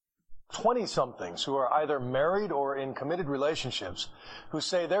20-somethings who are either married or in committed relationships who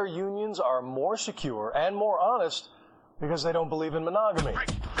say their unions are more secure and more honest because they don't believe in monogamy. I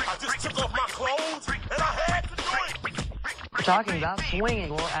just took off my clothes and I had to do it. We're talking about swinging,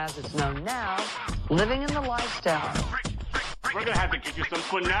 or as it's known now, living in the lifestyle. We're gonna have to get you some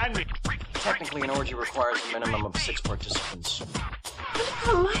punani. Technically, an orgy requires a minimum of 6 participants.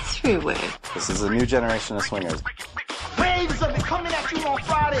 What about my three-way? This is a new generation of swingers. Waves of it coming at you on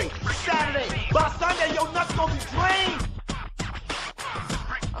Friday, Saturday. By Sunday, your nuts gonna be drained.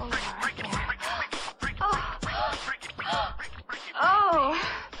 Oh, yeah.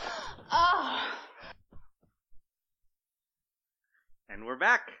 Oh. And we're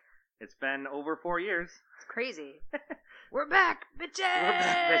back. It's been over 4 years. It's crazy. We're back, bitches! We're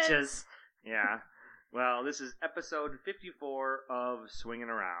back, bitches. Yeah. Well, this is episode 54 of Swinging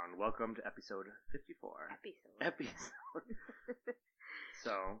Around. Welcome to episode 54. Episode.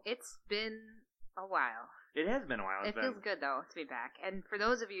 So. It's been a while. It has been a while. It feels good, though, to be back. And for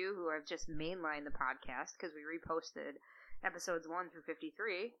those of you who have just mainlined the podcast, because we reposted episodes 1 through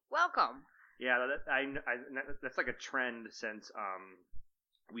 53, welcome! Yeah, that's like a trend since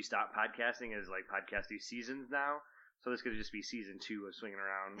we stopped podcasting, is like podcast these seasons now. So this could just be season 2 of Swinging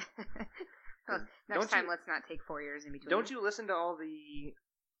Around. Well, next time, let's not take 4 years in between. Don't you listen to all the?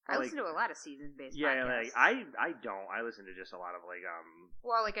 I listen to a lot of season-based podcasts. Yeah, like I don't. I listen to just a lot of like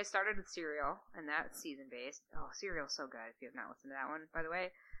Well, like I started with Serial, and that's season-based. Oh, Serial's so good. If you have not listened to that one, by the way,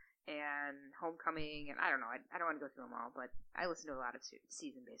 and Homecoming, and I don't know. I don't want to go through them all, but I listen to a lot of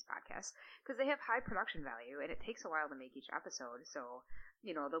season-based podcasts because they have high production value, and it takes a while to make each episode. So,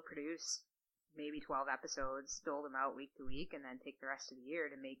 they'll produce maybe 12 episodes, dole them out week to week, and then take the rest of the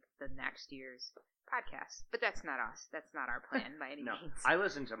year to make the next year's podcast. But that's not us. That's not our plan by any means. I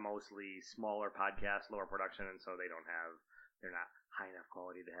listen to mostly smaller podcasts, lower production, and so they're not high enough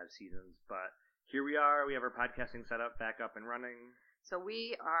quality to have seasons. But here we are. We have our podcasting set up, back up and running. So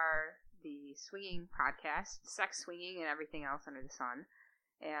we are the swinging podcast, sex, swinging, and everything else under the sun.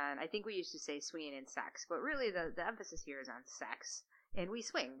 And I think we used to say swinging and sex, but really the emphasis here is on sex. And we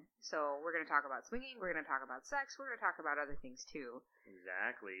swing. So we're going to talk about swinging, we're going to talk about sex, we're going to talk about other things too.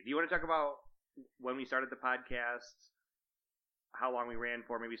 Exactly. Do you want to talk about when we started the podcast, how long we ran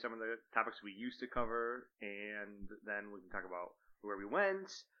for, maybe some of the topics we used to cover, and then we can talk about where we went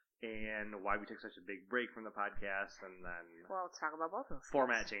and why we took such a big break from the podcast, and then... Well, let's talk about both of those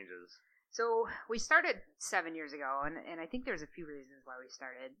format things. Changes. So we started 7 years ago, and I think there's a few reasons why we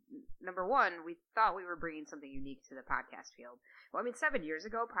started. Number one, we thought we were bringing something unique to the podcast field. Well, 7 years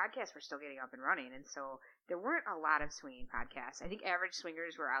ago, podcasts were still getting up and running, and so there weren't a lot of swinging podcasts. I think Average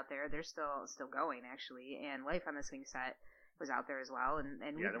Swingers were out there. They're still going, actually, and Life on the Swing Set was out there as well, and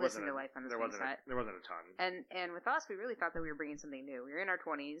we listened to Life on the Swing Set. There wasn't a ton. And with us, we really thought that we were bringing something new. We were in our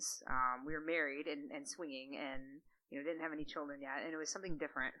 20s, we were married and swinging, and didn't have any children yet, and it was something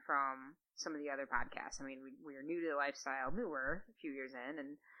different from some of the other podcasts. We were new to the lifestyle, newer, a few years in,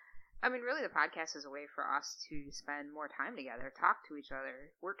 and really the podcast is a way for us to spend more time together, talk to each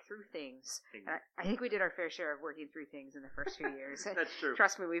other, work through things. And I think we did our fair share of working through things in the first few years. That's true.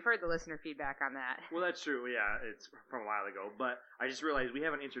 Trust me, we've heard the listener feedback on that. Well, that's true, yeah, it's from a while ago, but I just realized we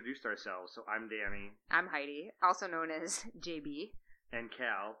haven't introduced ourselves, so I'm Danny. I'm Heidi, also known as JB. And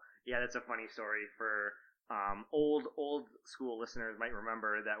Cal. Yeah, that's a funny story for... old school listeners might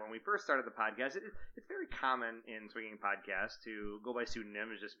remember that when we first started the podcast, it's very common in swinging podcasts to go by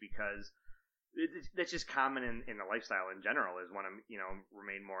pseudonyms just because that's just common in the lifestyle in general, is want to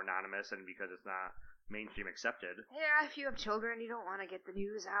remain more anonymous, and because it's not mainstream accepted. Yeah, if you have children, you don't want to get the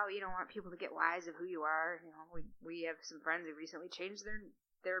news out. You don't want people to get wise of who you are. We have some friends who recently changed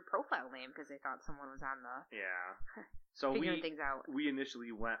their profile name because they thought someone was on the So figuring things out. We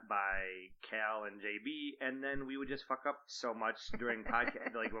initially went by Cal and JB, and then we would just fuck up so much during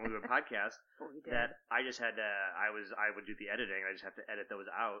podcast, like when we would podcast, that I just had to. I would do the editing. I just have to edit those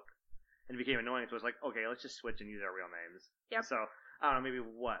out, and it became annoying. So it was like, okay, let's just switch and use our real names. Yep. So I don't know, maybe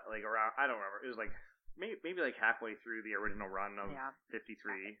around. I don't remember. It was like maybe like halfway through the original run of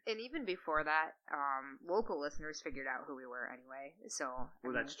 53. And even before that, local listeners figured out who we were anyway. So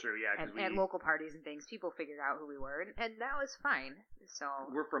that's true, yeah. And local parties and things, people figured out who we were, and that was fine. So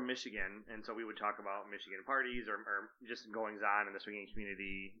we're from Michigan, and so we would talk about Michigan parties or just goings on in the swinging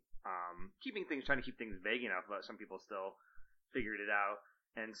community, trying to keep things vague enough, but some people still figured it out.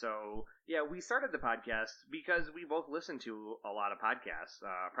 And so, yeah, we started the podcast because we both listen to a lot of podcasts,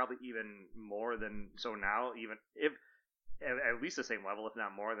 probably even more than so now, even if at least the same level, if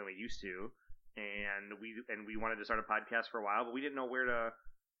not more than we used to. And we wanted to start a podcast for a while, but we didn't know where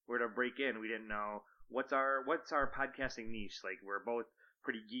to break in. We didn't know what's our podcasting niche. Like, we're both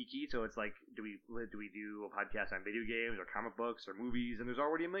pretty geeky. So it's like, do we do a podcast on video games or comic books or movies? And there's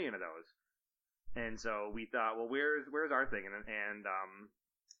already a million of those. And so we thought, well, where's our thing? And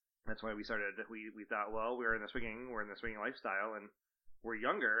that's why we started. We thought, well, we're in the swinging lifestyle, and we're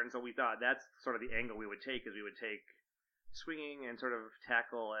younger, and so we thought that's sort of the angle we would take, is we would take swinging and sort of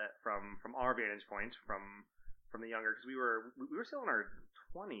tackle it from our vantage point, from the younger, because we were still in our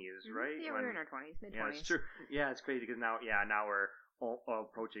 20s, right? Yeah, we were in our 20s, mid 20s. Yeah, it's true. Yeah, it's crazy because now we're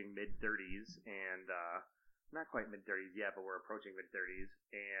approaching mid 30s, and not quite mid 30s yet, but we're approaching mid 30s,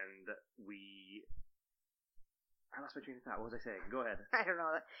 and I lost my train of thought. What was I saying? Go ahead. I don't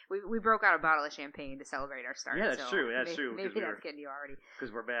know. We broke out a bottle of champagne to celebrate our start. Yeah, that's true. That's true. Maybe that's getting you already.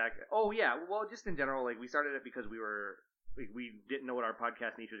 Because we're back. Oh yeah. Well, just in general, like we started it because we didn't know what our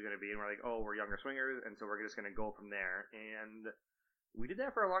podcast niche was going to be, and we're like, oh, we're younger swingers, and so we're just going to go from there. And we did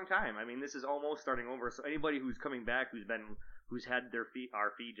that for a long time. I mean, this is almost starting over. So anybody who's coming back, who's had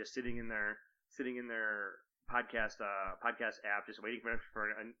our feed just sitting in their podcast app, just waiting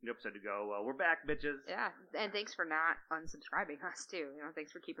for a new episode to go. Well, we're back, bitches. Yeah, and thanks for not unsubscribing us too.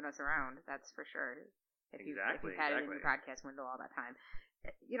 Thanks for keeping us around. That's for sure. If you've had it in your podcast window all that time.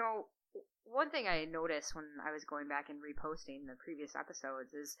 One thing I noticed when I was going back and reposting the previous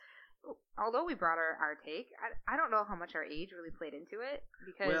episodes is, although we brought our take, I don't know how much our age really played into it,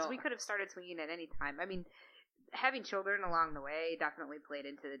 because we could have started swinging at any time. I mean, having children along the way definitely played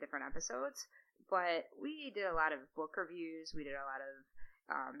into the different episodes. But we did a lot of book reviews. We did a lot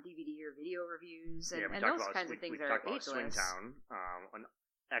of DVD or video reviews, and those kinds of things are ageless. Swingtown, an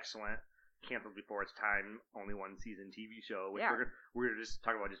excellent, canceled before its time, only one season TV show. Which we're just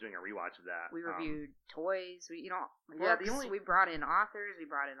talking about just doing a rewatch of that. We reviewed toys. Books. We brought in authors. We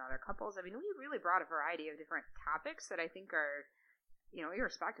brought in other couples. I mean, we really brought a variety of different topics that I think are,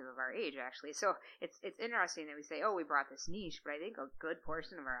 irrespective of our age, actually. So it's interesting that we say, oh, we brought this niche, but I think a good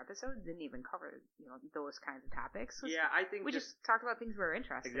portion of our episodes didn't even cover, those kinds of topics. Yeah, I think we just talked about things we were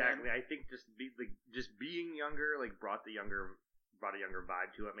interested in. Exactly. I think just being younger, brought a younger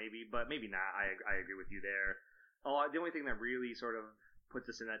vibe to it, maybe, but maybe not. I agree with you there. The only thing that really sort of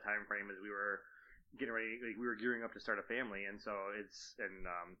puts us in that time frame is we were getting ready, we were gearing up to start a family, and so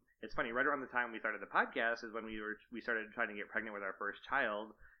it's funny. Right around the time we started the podcast is when we started trying to get pregnant with our first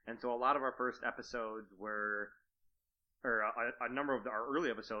child, and so a lot of our first episodes were, or a number of our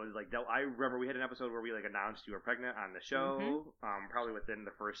early episodes, I remember we had an episode where we announced you were pregnant on the show, probably within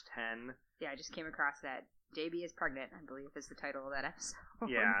the first 10. Yeah, I just came across that. JB is pregnant, I believe, is the title of that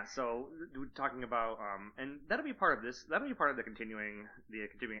episode. Yeah, so talking about, and that'll be part of this. That'll be part of the continuing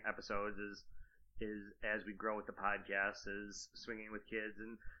episodes is as we grow with the podcast, is swinging with kids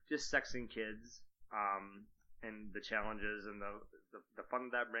and just sexing kids, and the challenges and the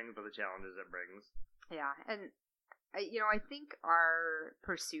fun that brings, or the challenges it brings. Yeah, and I think our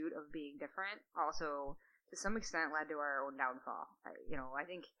pursuit of being different also, to some extent, led to our own downfall. I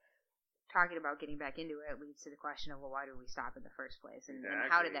think talking about getting back into it leads to the question of, well, why did we stop in the first place, and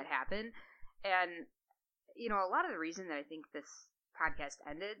how did that happen? And a lot of the reason that I think this podcast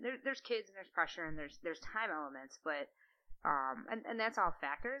ended, there's kids and there's pressure and there's time elements, but and that's all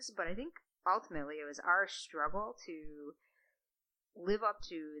factors. But I think ultimately it was our struggle to live up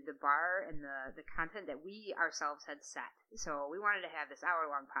to the bar and the content that we ourselves had set. So we wanted to have this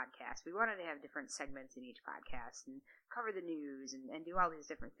hour-long podcast. We wanted to have different segments in each podcast and cover the news and do all these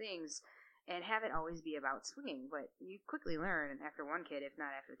different things and have it always be about swinging. But you quickly learn after one kid, if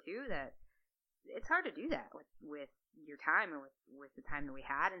not after two, that it's hard to do that with your time and with the time that we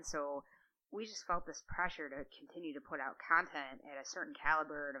had. And so we just felt this pressure to continue to put out content at a certain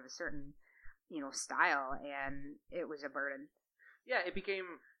caliber and of a certain, style, and it was a burden. Yeah, it became.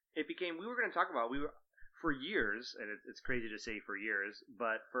 We were going to talk about. For years, and it's crazy to say for years,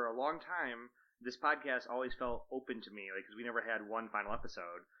 but for a long time, this podcast always felt open to me, because we never had one final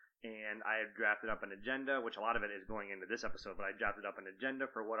episode. And I had drafted up an agenda, which a lot of it is going into this episode, but I drafted up an agenda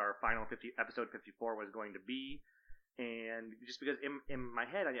for what our final episode 54 was going to be. And just because in my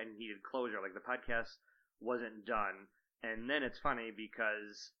head I needed closure, the podcast wasn't done. And then it's funny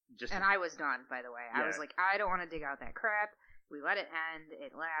because And I was done, by the way. I was like, I don't want to dig out that crap. We let it end.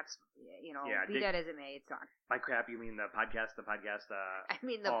 It lapsed. Be dead as it may. It's gone. By crap, you mean the podcast? I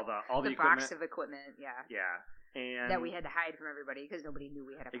mean all the box of equipment. Yeah. Yeah. And that we had to hide from everybody because nobody knew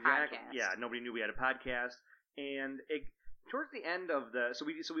we had a podcast. Yeah, nobody knew we had a podcast. And towards the end of so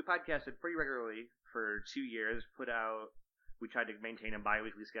we podcasted pretty regularly for 2 years. We tried to maintain a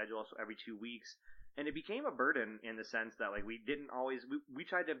bi-weekly schedule, so every 2 weeks. And it became a burden in the sense that we didn't always we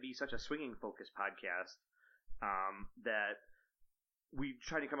tried to be such a swinging focused podcast that we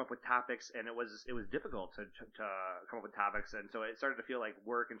tried to come up with topics, and it was difficult to come up with topics, and so it started to feel like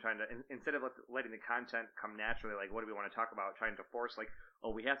work and trying to instead of letting the content come naturally, like what do we want to talk about, trying to force like,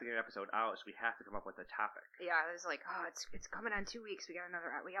 oh, we have to get an episode out, so we have to come up with a topic. Yeah, it was like, oh, it's coming on 2 weeks. We got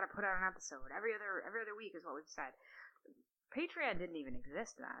to put out an episode every other week is what we've said. Patreon didn't even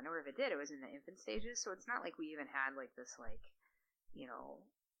exist then, or if it did, it was in the infant stages, so it's not like we even had like this like, you know,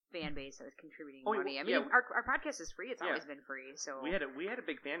 fan base that was contributing money. I mean, our podcast is free. It's always been free. So we had a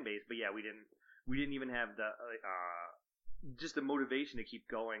big fan base, but yeah, we didn't even have the just the motivation to keep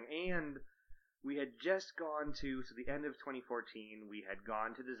going. And we had just gone to the end of 2014. We had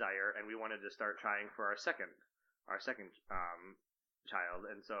gone to Desire, and we wanted to start trying for our second child.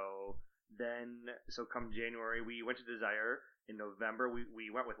 And so come January, we went to Desire. In November, we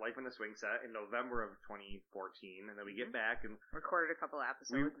went with Life in the Swing Set in November of 2014, and then we get back and recorded a couple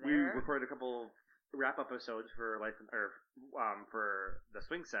episodes. We recorded a couple wrap-up episodes for for the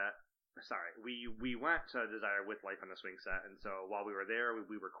Swing Set. Sorry, we went to Desire with Life in the Swing Set, and so while we were there,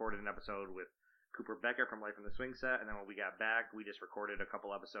 we recorded an episode with Cooper Becker from Life in the Swing Set, and then when we got back, we just recorded a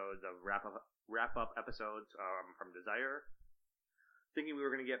couple episodes of wrap-up episodes from Desire. Thinking we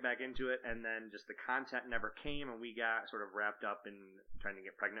were going to get back into it, and then just the content never came, and we got sort of wrapped up in trying to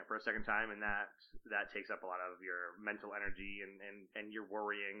get pregnant for a second time, and that takes up a lot of your mental energy and you're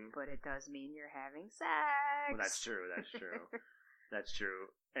worrying. But it does mean you're having sex. Well, that's true. That's true.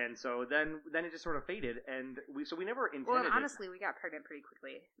 And so then it just sort of faded, and we never intended. Well, and honestly, we got pregnant pretty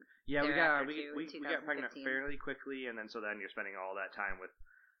quickly. Yeah, we got pregnant fairly quickly, and then so then you're spending all that time with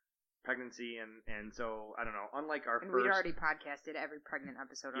pregnancy, and so I don't know. Unlike our we'd already podcasted every pregnant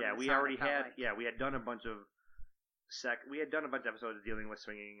episode. Yeah, we already had. Like. Yeah, we had done a bunch of We had done a bunch of episodes dealing with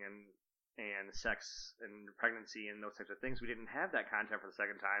swinging and sex and pregnancy and those types of things. We didn't have that content for the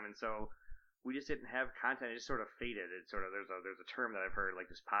second time, and so we just didn't have content. It just sort of faded. It sort of there's a term that I've heard like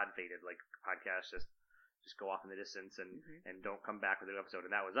this pod faded, like podcasts just go off in the distance and don't come back with a new episode,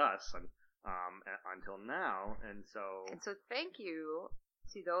 and that was us until now, and so thank you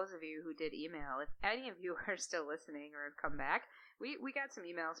to those of you who did email. If any of you are still listening or have come back, we got some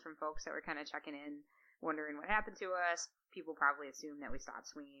emails from folks that were kind of checking in, wondering what happened to us. People probably assumed that we stopped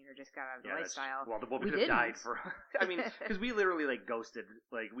swinging or just got out of the lifestyle. Well, we could have died for. I mean, because we literally like ghosted.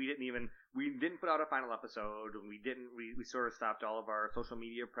 Like we didn't put out a final episode. We sort of stopped all of our social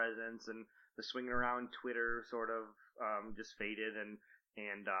media presence, and the swinging around Twitter sort of just faded. And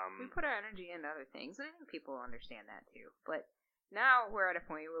we put our energy into other things, and I think people understand that too. But now we're at a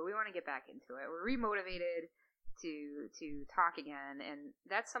point where we want to get back into it. We're remotivated to talk again, and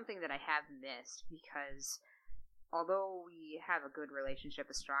that's something that I have missed, because although we have a good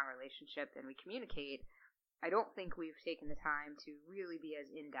relationship, a strong relationship, and we communicate, I don't think we've taken the time to really be as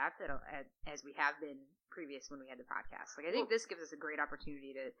in-depth as we have been previous when we had the podcast. Like, I think this gives us a great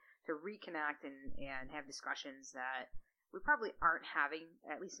opportunity to reconnect and have discussions that we probably aren't having,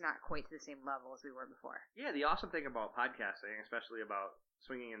 at least not quite to the same level as we were before. Yeah, the awesome thing about podcasting, especially about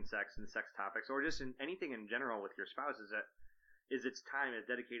swinging and sex topics, or just in anything in general with your spouse, is it's time, it's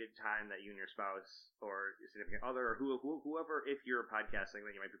dedicated time that you and your spouse or your significant other or whoever, if you're podcasting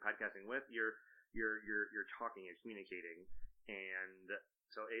that you might be podcasting with, you're talking, you're communicating, and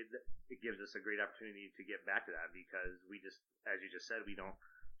so it gives us a great opportunity to get back to that, because we just, as you just said, we don't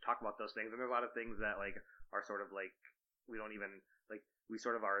talk about those things, and there's a lot of things that like are sort of like we don't even like we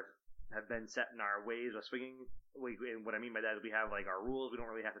sort of have been set in our ways of swinging. And what I mean by that is we have like our rules. We don't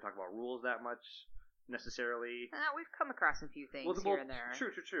really have to talk about rules that much necessarily. We've come across a few things here and there.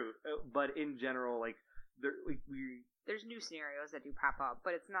 True. But in general, like there's new scenarios that do pop up,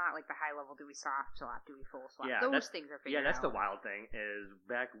 but it's not like the high level. Do we soft swap? Do we full swap? Yeah, those things are figured out. Yeah, that's the wild thing. Is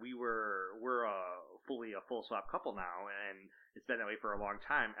back we're fully a full swap couple now, and it's been that way for a long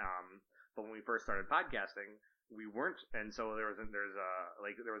time. But when we first started podcasting, we weren't, and so there was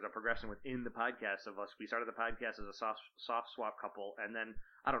a progression within the podcast of us. We started the podcast as a soft swap couple, and then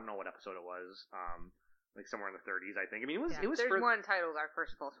I don't know what episode it was, like somewhere in the 30s, I think. I mean, it was. There's one titled "Our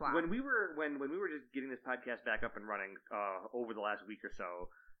First Full Swap." When we were just getting this podcast back up and running over the last week or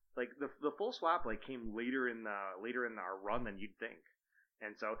so, like the full swap like came later in our run than you'd think,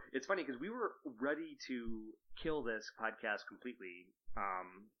 and so it's funny because we were ready to kill this podcast completely.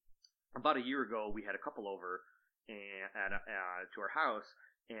 About a year ago, we had a couple over to our house,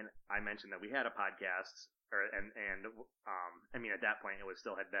 and I mentioned that we had a podcast, I mean at that point it was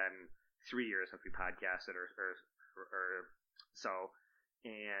still had been 3 years since we podcasted or so,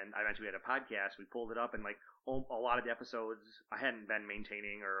 and I mentioned we had a podcast. We pulled it up, and like a lot of the episodes I hadn't been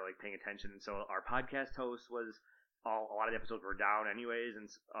maintaining or like paying attention, and so our podcast host was a lot of the episodes were down anyways, and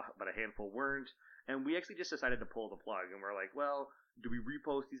but a handful weren't, and we actually just decided to pull the plug, and we're like, well, do we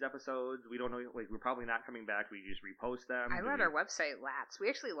repost these episodes? We don't know. Like, we're probably not coming back. We just repost them. I let our website lapse. We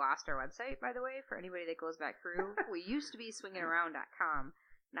actually lost our website, by the way, for anybody that goes back through. We used to be swinginaround.com.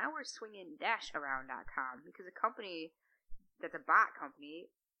 Now we're swingin-around.com because a company that's a bot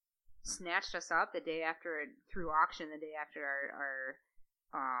company snatched us up the day after, through auction, the day after our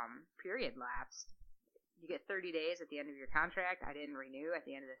period lapsed. You get 30 days at the end of your contract. I didn't renew at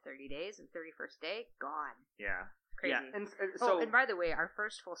the end of the 30 days, and 31st day, gone. Yeah. Crazy. Yeah. And so, and by the way, our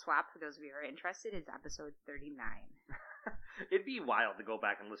first full swap, for those of you who are interested, is episode 39. It'd be wild to go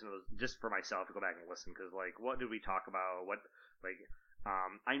back and listen to those, just for myself, to go back and listen, because, like, what did we talk about? What, like,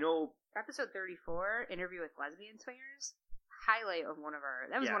 I know... Episode 34, Interview with Lesbian Swingers, highlight of one of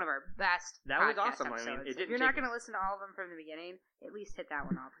our best That was podcast awesome. episodes. I mean, it If didn't you're take not going to listen to all of them from the beginning, at least hit that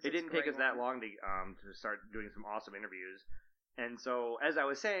one off. It didn't take us that long to start doing some awesome interviews. And so, as I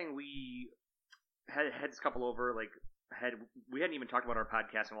was saying, we had this couple over, like, we hadn't even talked about our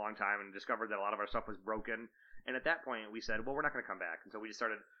podcast in a long time and discovered that a lot of our stuff was broken. And at that point, we said, well, we're not going to come back. And so we just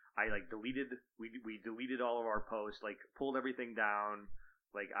started, we deleted all of our posts, like, pulled everything down.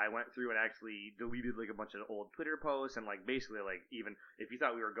 Like, I went through and actually deleted, like, a bunch of old Twitter posts, and, like, basically, like, even if you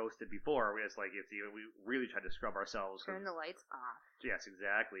thought we were ghosted before, we really tried to scrub ourselves. Turn the lights off. Yes,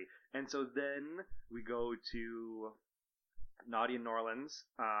 exactly. And so then we go to Naughty in New Orleans.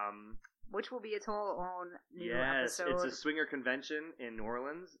 Which will be its whole own new yes, episode. it's a swinger convention in New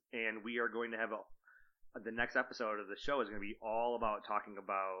Orleans, and we are going to have the next episode of the show is going to be all about talking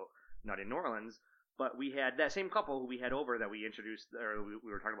about Naughty in New Orleans. But we had that same couple who we had over that we introduced, or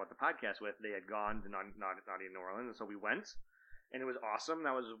we were talking about the podcast with. They had gone to Naughty in New Orleans, and so we went, and it was awesome.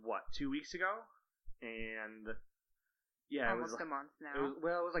 That was 2 weeks ago, and yeah, almost a month now. It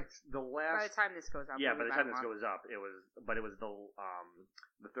was like the last. By the time this goes up, yeah, by the time this goes up, it was the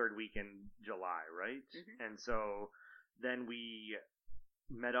third week in July, right? Mm-hmm. And so then we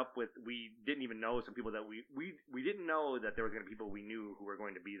met up with. We didn't even know some people that we didn't know that there was going to be people we knew who were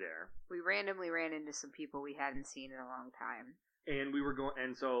going to be there. We randomly ran into some people we hadn't seen in a long time. And we were going,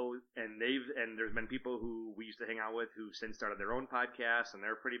 and there's been people who we used to hang out with who've since started their own podcasts, and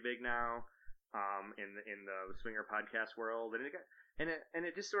they're pretty big now, in the swinger podcast world, and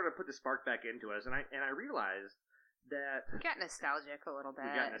it just sort of put the spark back into us, and I realized that we got nostalgic a little bit.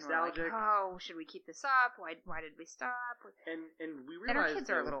 We got nostalgic. And we're like, oh, should we keep this up? Why did we stop? And we realized, and our kids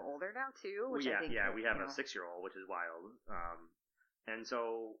are a little older now too, which I think we have a 6-year-old, which is wild, and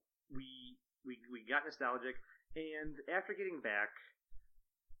so we got nostalgic. And after getting back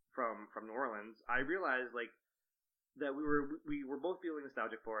from New Orleans, I realized that we were both feeling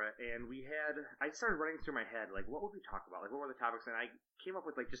nostalgic for it, and I started running through my head what would we talk about? What were the topics? And I came up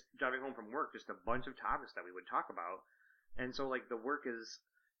with just driving home from work, just a bunch of topics that we would talk about. And so the work is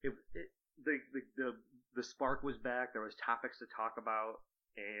the spark was back. There was topics to talk about,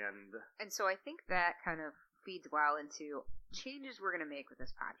 and so I think that kind of feeds well into changes we're going to make with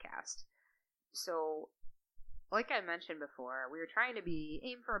this podcast. So, like I mentioned before, we were trying to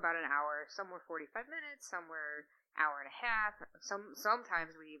aim for about an hour. Some were 45 minutes, some were hour and a half.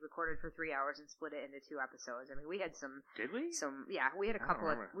 Sometimes we recorded for 3 hours and split it into 2 episodes. I mean, we had some. Did we? We had a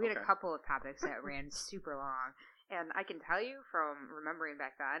couple of topics that ran super long. And I can tell you from remembering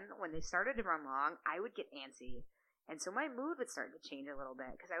back then, when they started to run long, I would get antsy, and so my mood would start to change a little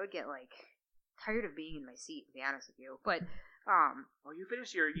bit because I would get tired of being in my seat, to be honest with you. But you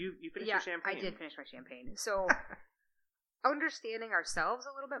finished your champagne. I did finish my champagne. So understanding ourselves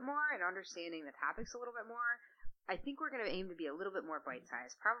a little bit more and understanding the topics a little bit more, I think we're going to aim to be a little bit more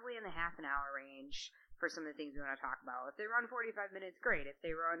bite-sized, probably in the half an hour range for some of the things we want to talk about. If they run 45 minutes, great. If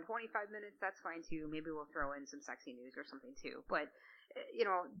they run 25 minutes, that's fine too. Maybe we'll throw in some sexy news or something too. But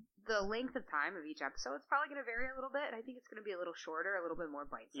the length of time of each episode is probably going to vary a little bit. I think it's going to be a little shorter, a little bit more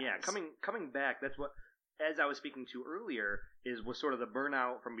bite-sized. Yeah, coming back, that's what, as I was speaking to earlier, was sort of the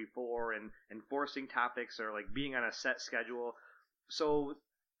burnout from before and forcing topics or being on a set schedule. So,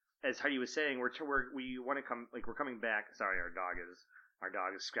 as Heidi was saying, we're coming back. Sorry, our dog is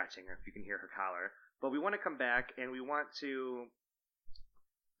scratching her, if you can hear her collar. But we want to come back and we want to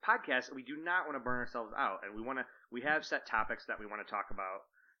podcast. We do not want to burn ourselves out, and we have set topics that we want to talk about.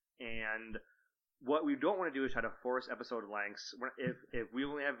 And what we don't want to do is try to force episode lengths. If we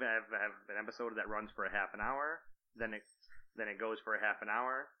only have an episode that runs for a half an hour, then it goes for a half an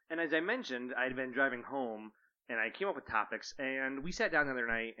hour. And as I mentioned, I'd been driving home and I came up with topics, and we sat down the other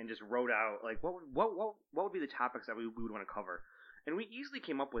night and just wrote out what would be the topics that we would want to cover. And we easily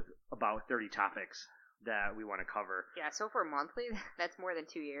came up with about 30 topics that we want to cover. Yeah, so for monthly, that's more than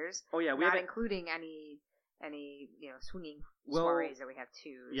 2 years. Oh yeah, not including any any swinging Well, soirees that we have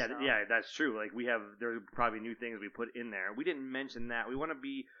too. Yeah, so. yeah, that's true. Like there are probably new things we put in there. We didn't mention that. We want to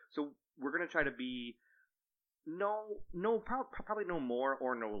be we're gonna try to be probably no more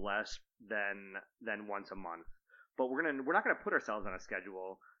or no less than once a month. But we're not gonna put ourselves on a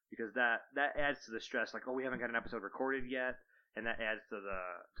schedule because that adds to the stress. Like, oh, we haven't got an episode recorded yet, and that adds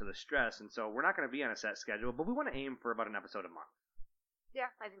to the stress. And so we're not gonna be on a set schedule, but we want to aim for about an episode a month. Yeah,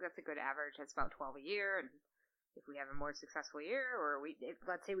 I think that's a good average. That's about 12 a year, and if we have a more successful year, or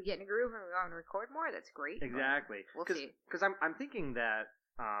let's say we get in a groove and we want to record more, that's great. Exactly. We'll see. Because I'm thinking that,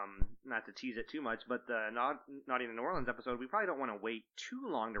 not to tease it too much, but the Naughty in New Orleans episode, we probably don't want to wait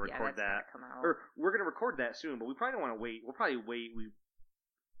too long to record that. Come out. Or we're going to record that soon, but we probably don't want to wait. We'll probably wait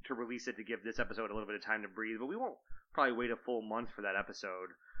to release it to give this episode a little bit of time to breathe, but we won't probably wait a full month for that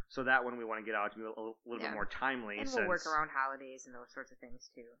episode. So that one we want to get out to be a little bit more timely. And we'll work around holidays and those sorts of things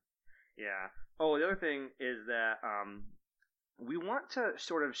too. Yeah. Oh, the other thing is that we want to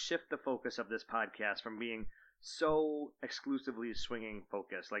sort of shift the focus of this podcast from being so exclusively swinging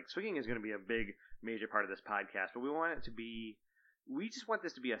focused. Like, swinging is going to be a big, major part of this podcast, but we just want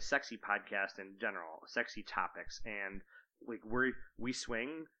this to be a sexy podcast in general, sexy topics. And like we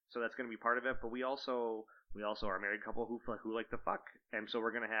swing, so that's going to be part of it, but we also are a married couple who like to fuck. And so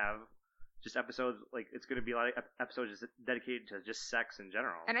we're going to have just episodes, like, it's going to be a lot of episodes just dedicated to just sex in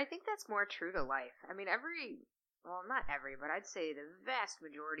general. And I think that's more true to life. I mean, not every, but I'd say the vast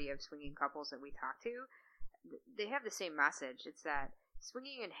majority of swinging couples that we talk to, they have the same message. It's that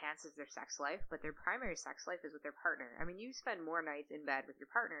swinging enhances their sex life, but their primary sex life is with their partner. I mean, you spend more nights in bed with your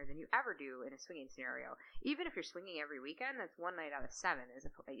partner than you ever do in a swinging scenario. Even if you're swinging every weekend, that's 1 night out of 7, as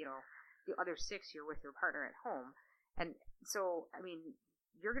if, the other 6 you're with your partner at home. And so, I mean,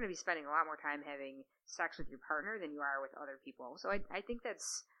 you're going to be spending a lot more time having sex with your partner than you are with other people. So I think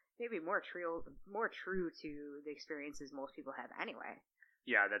that's maybe more true to the experiences most people have anyway.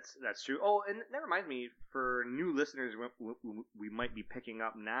 Yeah, that's true. Oh, and that reminds me, for new listeners we might be picking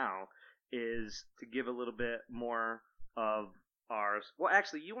up now, is to give a little bit more of ours. Well,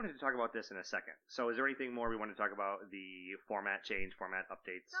 actually, you wanted to talk about this in a second. So is there anything more we want to talk about the format change, format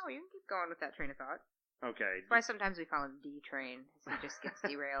updates? No, you can keep going with that train of thought. Okay. That's why sometimes we call him D-Train. He just gets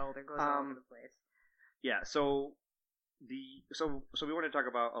derailed or goes all over the place. Yeah, so we want to talk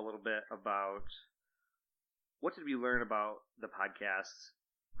about a little bit about what did we learn about the podcast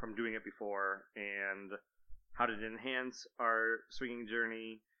from doing it before, and how did it enhance our swinging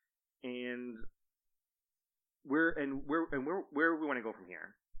journey, and where we want to go from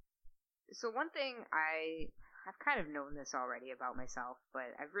here. So one thing I've kind of known this already about myself,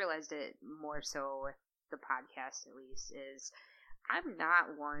 but I've realized it more so with the podcast at least, is I'm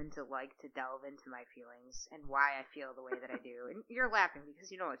not one to like to delve into my feelings and why I feel the way that I do. And you're laughing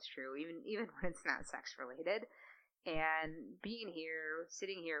because you know it's true, even when it's not sex related. And being here,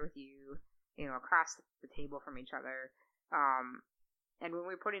 sitting here with you, across the table from each other, and when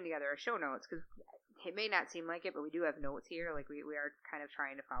we're putting together our show notes, because it may not seem like it, but we do have notes here. Like we are kind of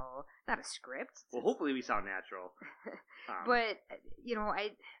trying to follow, not a script. Well, hopefully we sound natural. But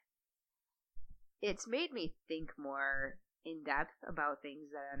it's made me think more in depth about things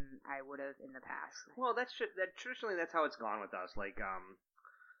than I would have in the past. Well, traditionally that's how it's gone with us. Like,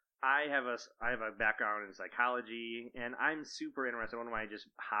 I have a background in psychology, and I'm super interested. One of my just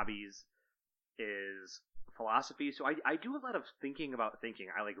hobbies is philosophy. So I do a lot of thinking about thinking.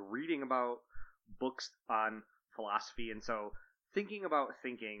 I like reading about books on philosophy, and so thinking about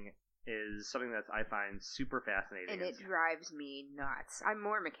thinking is something that I find super fascinating. And it drives me nuts. I'm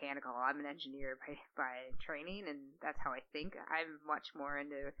more mechanical. I'm an engineer by training, and that's how I think. I'm much more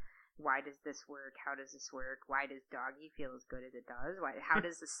into why does this work? How does this work? Why does doggy feel as good as it does? How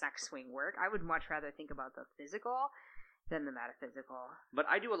does the sex swing work? I would much rather think about the physical than the metaphysical. But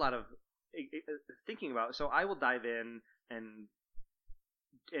I do a lot of thinking about, so I will dive in and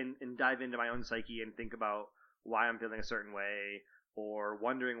dive into my own psyche and think about why I'm feeling a certain way, or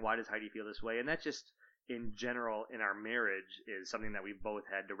wondering why does Heidi feel this way, and that just in general in our marriage is something that we both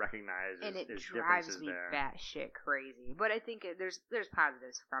had to recognize and it as drives differences me there. batshit crazy. But I think there's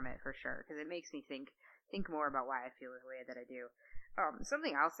positives from it for sure, because it makes me think more about why I feel the way that I do.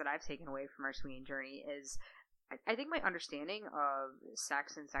 Something else that I've taken away from our swinging journey is I think my understanding of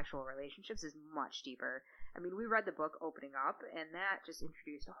sex and sexual relationships is much deeper. I mean, we read the book Opening Up, and that just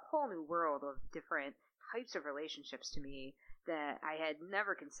introduced a whole new world of different types of relationships to me that I had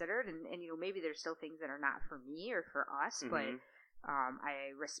never considered, and maybe there's still things that are not for me or for us, Mm-hmm. but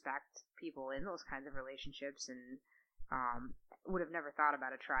I respect people in those kinds of relationships, and would have never thought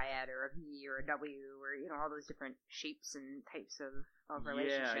about a triad or a V or a W or all those different shapes and types of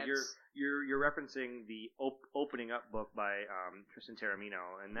relationships. Yeah, you're referencing the opening up book by Tristan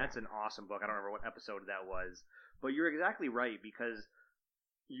Taormino, and that's an awesome book. I don't remember what episode that was, but you're exactly right, because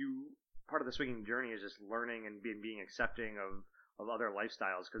part of the swinging journey is just learning and being accepting of other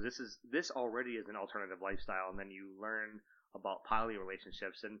lifestyles, because this already is an alternative lifestyle, and then you learn about poly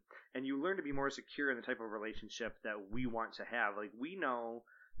relationships, and you learn to be more secure in the type of relationship that we want to have. Like, we know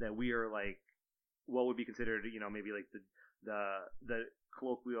that we are like what would be considered, maybe like the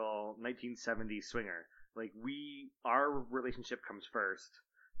colloquial 1970s swinger. Like, our relationship comes first,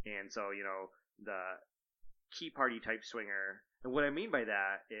 and so the key party type swinger. And what I mean by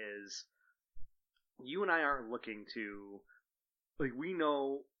that is, you and I aren't looking to, like, we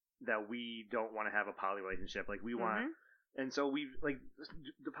know that we don't want to have a poly relationship. Like, we want. And so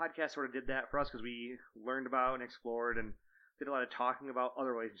the podcast sort of did that for us, because we learned about and explored and did a lot of talking about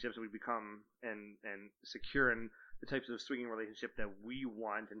other relationships that we become and secure in the types of swinging relationship that we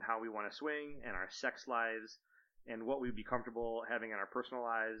want and how we want to swing, and our sex lives and what we'd be comfortable having in our personal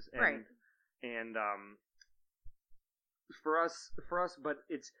lives. And, right. And for us, but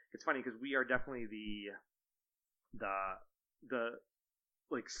it's funny, because we are definitely the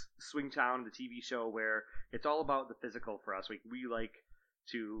like Swingtown, the TV show, where it's all about the physical for us. Like, we like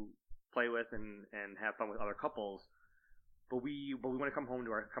to play with and have fun with other couples, but we want to come home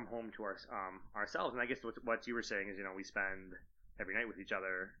to ourselves. And I guess what you were saying is, we spend every night with each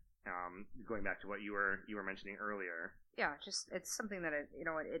other. Going back to what you were mentioning earlier. Yeah, just it's something that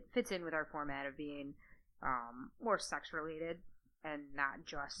it fits in with our format of being more sex related and not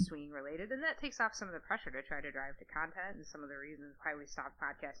just swinging related, and that takes off some of the pressure to try to drive to content and some of the reasons why we stopped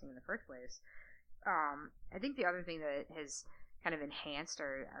podcasting in the first place. I think the other thing that has kind of enhanced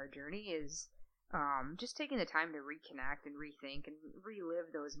our journey is just taking the time to reconnect and rethink and relive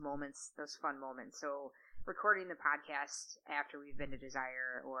those moments, those fun moments. So recording the podcast after we've been to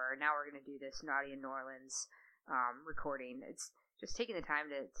Desire, or now we're going to do this Naughty in New Orleans recording. It's just taking the time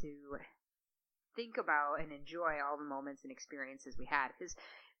to think about and enjoy all the moments and experiences we had. Because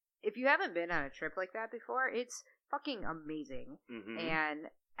if you haven't been on a trip like that before, it's fucking amazing. Mm-hmm. And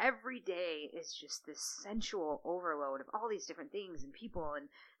every day is just this sensual overload of all these different things and people, and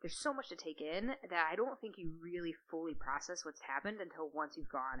there's so much to take in that I don't think you really fully process what's happened until once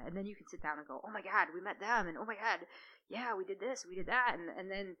you've gone. And then you can sit down and go, oh my god, we met them, and oh my god, yeah, we did this, we did that, and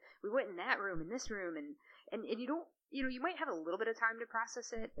then we went in that room, in this room, and you don't, you might have a little bit of time to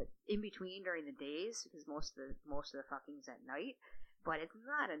process it in between during the days, because most of the fucking's at night, but it's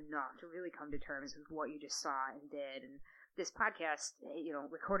not enough to really come to terms with what you just saw and did. And this podcast,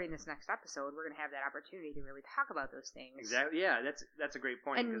 recording this next episode, we're going to have that opportunity to really talk about those things. Exactly. Yeah, that's a great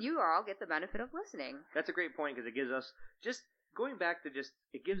point. And you all get the benefit of listening. That's a great point, because it gives us, just going back to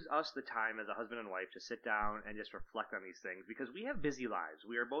it gives us the time as a husband and wife to sit down and just reflect on these things, because we have busy lives.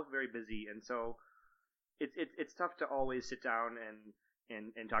 We are both very busy, and so it's tough to always sit down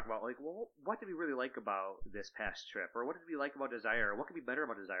and talk about, like, well, what did we really like about this past trip, or what did we like about Desire, or what could be better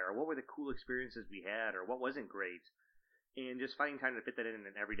about Desire, or what were the cool experiences we had, or what wasn't great. And just finding time to fit that in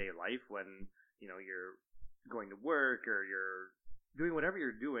an everyday life when you're going to work or you're doing whatever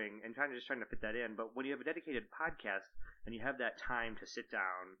you're doing, and trying to fit that in. But when you have a dedicated podcast and you have that time to sit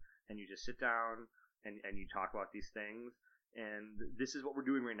down, and you just sit down and you talk about these things. And this is what we're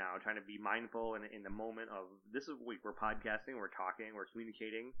doing right now, trying to be mindful in the moment of, this is we're podcasting, we're talking, we're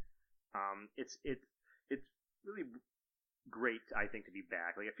communicating. It's really great, I think, to be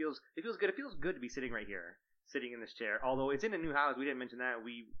back. Like, it feels good. It feels good to be sitting right here, sitting in this chair. Although it's in a new house, we didn't mention that.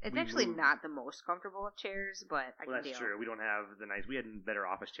 It's actually moved. Not the most comfortable of chairs, but I can that's deal. True. We don't have we had better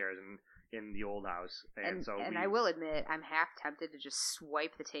office chairs in the old house, and I will admit, I'm half tempted to just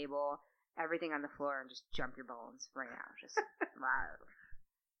swipe the table, everything on the floor, and just jump your bones right now. Just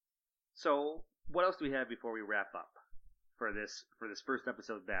So, what else do we have before we wrap up for this first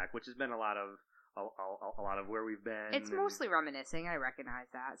episode back, which has been a lot of where we've been. It's mostly reminiscing. I recognize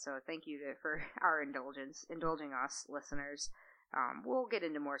that. So thank you for our indulging us listeners. We'll get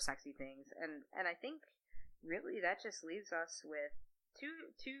into more sexy things, and I think really that just leaves us with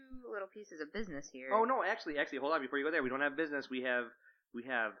two little pieces of business here. Oh no, actually, hold on before you go there. We don't have business. We have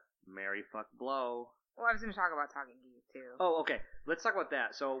Marry, Fuck, Blow. Well, I was going to talk about Talking Geek too. Oh, okay. Let's talk about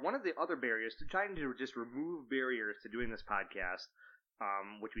that. So one of the other barriers to trying to just remove barriers to doing this podcast,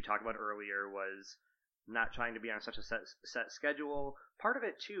 which we talked about earlier, was not trying to be on such a set schedule. Part of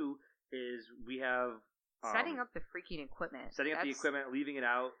it too is we have setting up the freaking equipment. The equipment, leaving it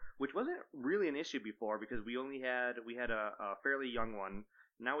out, which wasn't really an issue before because we had a fairly young one.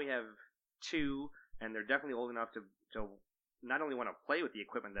 Now we have two, and they're definitely old enough to not only want to play with the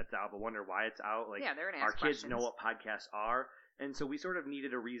equipment that's out, but wonder why it's out. Like, Yeah, they're gonna our ask kids questions. know what podcasts are, and so we sort of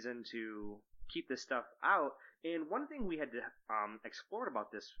needed a reason to keep this stuff out. And one thing we had to explore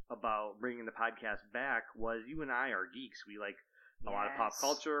about bringing the podcast back was you and I are geeks. We like a lot of pop Yes.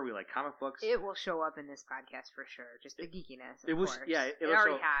 culture. We like comic books. It will show up in this podcast for sure. Just the geekiness. It Of was course. yeah. It It'll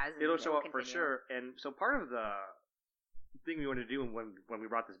already show, has. and It'll it show will up for continue. sure. And so part of the thing we wanted to do when we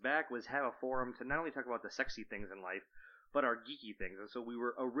brought this back was have a forum to not only talk about the sexy things in life, but our geeky things. And so we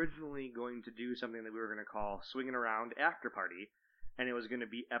were originally going to do something that we were going to call Swinging Around After Party. And it was going to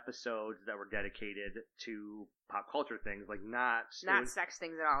be episodes that were dedicated to pop culture things, like not Sex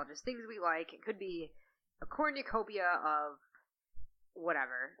things at all. Just things we like. It could be a cornucopia of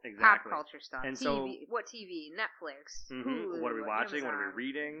whatever. Exactly. Pop culture stuff. And TV. so- What TV? Netflix. Mhm. Hulu, What are we watching? What are Amazon. we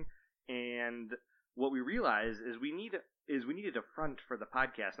reading? And what we realized is we needed a front for the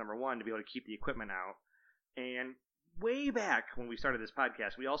podcast. Number one, to be able to keep the equipment out. And way back when we started this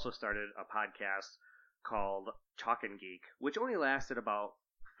podcast, we also started a podcast called Talkin' Geek, which only lasted about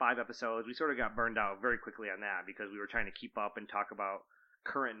 5 episodes. We sort of got burned out very quickly on that because we were trying to keep up and talk about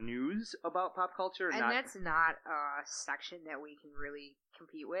current news about pop culture. And that's not a section that we can really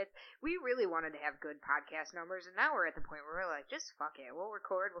compete with. We really wanted to have good podcast numbers, and now we're at the point where we're like, just fuck it. We'll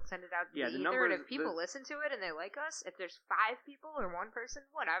record, we'll send it out to Yeah, the the ether, and numbers- if people listen to it and they like us, if there's 5 people or 1 person,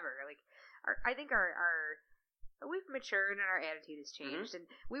 whatever. Like, I think we've matured and our attitude has changed, and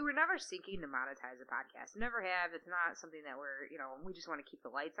we were never seeking to monetize a podcast. Never have. It's not something that we just want to keep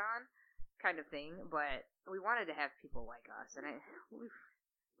the lights on kind of thing, but we wanted to have people like us, and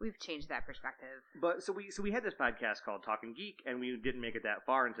we've changed that perspective. But so we had this podcast called Talkin' Geek, and we didn't make it that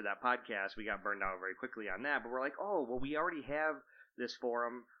far into that podcast. We got burned out very quickly on that. But we're like, oh, well, we already have this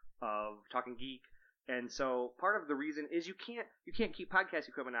forum of Talkin' Geek, and so part of the reason is you can't keep podcast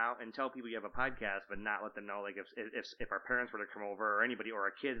equipment out and tell people you have a podcast, but not let them know. Like if our parents were to come over or anybody or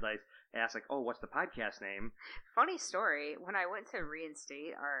our kids like ask like, oh, what's the podcast name? Funny story. When I went to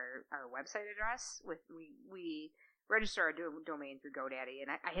reinstate our website address, we register our domain through GoDaddy, and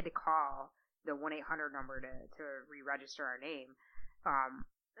I had to call the 1-800 number to re-register our name.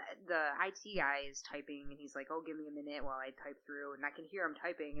 The IT guy is typing, and he's like, oh, give me a minute while I type through, and I can hear him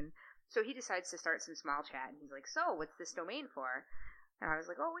typing, and so he decides to start some small chat, and he's like, so, what's this domain for? And I was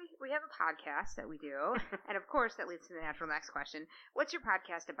like, oh, we have a podcast that we do, and of course that leads to the natural next question, what's your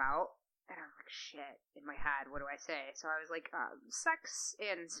podcast about? And I was like, shit, in my head, what do I say? So I was like, sex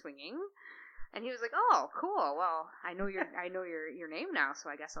and swinging. And he was like, "Oh, cool. Well, I know your name now, so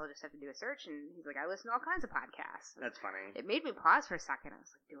I guess I'll just have to do a search." And he's like, "I listen to all kinds of podcasts." That's funny. It made me pause for a second. I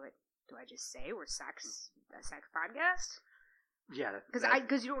was like, "Do I just say we're a sex podcast?" Yeah,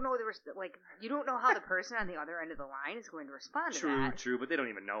 Because you don't know you don't know how the person on the other end of the line is going to respond to that. True, but they don't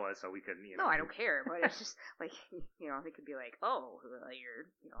even know us, so we couldn't. No, I don't care. But it's just like they could be like, "Oh,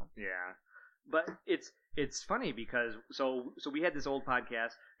 you're." Yeah. But it's funny because so we had this old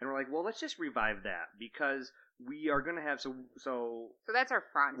podcast and we're like, well, let's just revive that because we are gonna have so that's our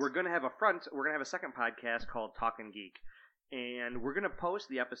front. We're gonna have a second podcast called Talkin' Geek, and we're gonna post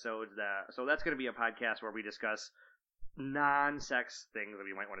the episodes so that's gonna be a podcast where we discuss non-sex things that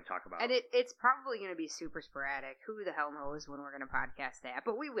we might want to talk about. And it's probably going to be super sporadic. Who the hell knows when we're going to podcast that?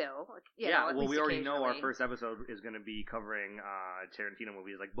 But we will. We already know our first episode is going to be covering Tarantino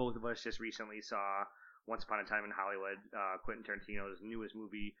movies. Like both of us just recently saw Once Upon a Time in Hollywood, Quentin Tarantino's newest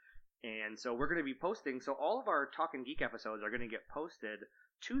movie. And so we're going to be posting. So all of our Talkin' Geek episodes are going to get posted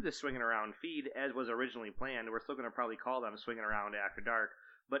to the Swinging Around feed as was originally planned. We're still going to probably call them Swinging Around After Dark.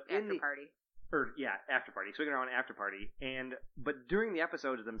 But After Party. After Party, Swinging Around After Party, but during the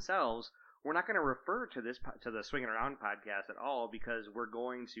episodes themselves, we're not going to refer to the Swinging Around podcast at all because we're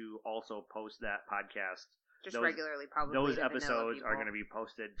going to also post that podcast regularly. Probably those episodes are going to be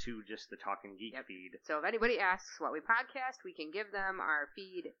posted to just the Talkin' Geek feed. So if anybody asks what we podcast, we can give them our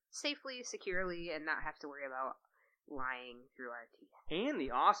feed safely, securely, and not have to worry about lying through our teeth. And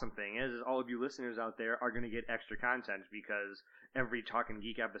the awesome thing is all of you listeners out there are going to get extra content because every Talkin'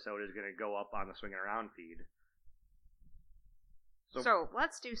 Geek episode is going to go up on the Swinging Around feed. So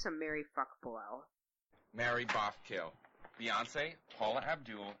let's do some Marry, Fuck, Blow. Marry, Boff, Kill. Beyonce, Paula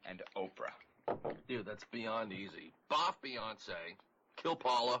Abdul, and Oprah. Dude, that's beyond easy. Boff Beyonce, kill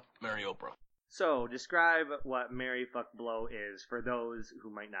Paula, marry Oprah. So describe what Marry, Fuck, Blow is for those who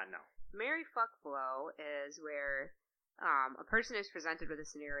might not know. Marry, Fuck, Blow is where a person is presented with a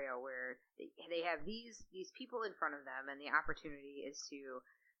scenario where they have these people in front of them, and the opportunity is you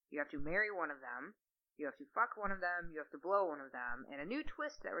have to marry one of them, you have to fuck one of them, you have to blow one of them, and a new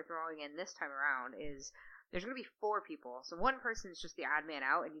twist that we're throwing in this time around is there's going to be 4 people. So one person is just the odd man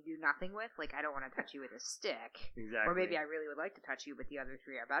out and you do nothing with. Like, I don't want to touch you with a stick. Exactly. Or maybe I really would like to touch you, but the other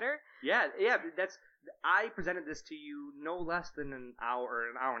 3 are better. Yeah. I presented this to you no less than an hour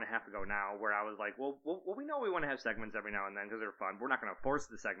and a half ago now, where I was like, well, we know we want to have segments every now and then because they're fun. We're not going to force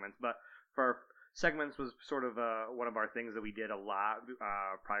the segments, but for segments was sort of one of our things that we did a lot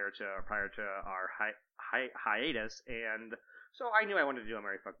prior to our hiatus, and so I knew I wanted to do a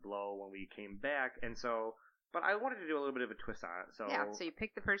Marry Fuck Blow when we came back, and so, but I wanted to do a little bit of a twist on it. So yeah, so you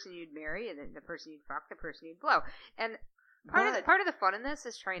pick the person you'd marry, and then the person you'd fuck, the person you'd blow, and part of the fun in this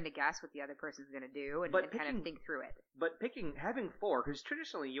is trying to guess what the other person's going to do and kind of think through it. But having 4, because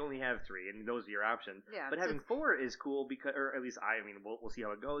traditionally you only have 3, and those are your options. Yeah, but having 4 is cool because, or at least we'll see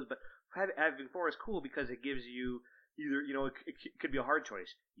how it goes. But having 4 is cool because it gives you either, it could be a hard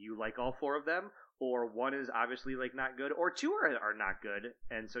choice. You like all 4 of them, or one is obviously like not good, or 2 are not good,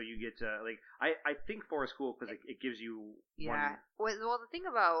 and so you get to like. I think 4 is cool because it gives you. Yeah. Well, the thing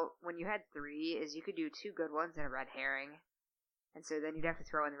about when you had 3 is you could do 2 good ones and a red herring. And so then you'd have to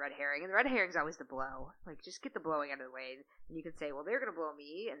throw in the red herring. And the red herring's always the blow. Like, just get the blowing out of the way. And you can say, well, they're going to blow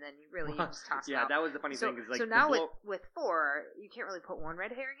me. And then you just toss them out. Yeah, that was the funny thing. Is like so now with 4, you can't really put 1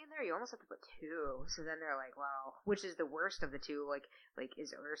 red herring in there. You almost have to put 2. So then they're like, well, which is the worst of the 2? Like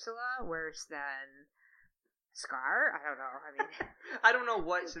is Ursula worse than Scar? I don't know. I mean, I don't know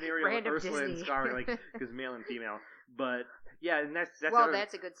what scenario Random Ursula Disney. and Scar like because male and female, but yeah, and that's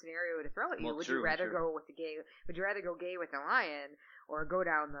that's a good scenario to throw at you. Well, Would true, you rather true. go with the gay? Would you rather go gay with the lion or go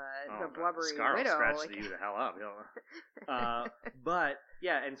down the blubbery Scar widow? will scratch you the hell up. But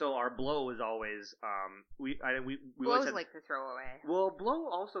yeah, and so our blow is always we Blow's always like the throwaway. Well, blow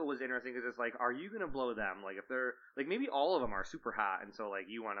also was interesting because it's like, are you gonna blow them? Like if they're like maybe all of them are super hot, and so like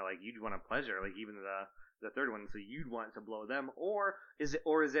you'd want to pleasure like even the third one, so you'd want to blow them, or is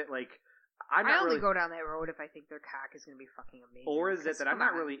it like I only go down that road if I think their cock is going to be fucking amazing. Or is it that I'm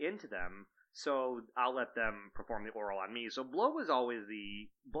not really into them, so I'll let them perform the oral on me. So blow is always the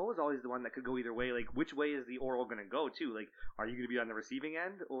one that could go either way. Like which way is the oral going to go too? Like are you going to be on the receiving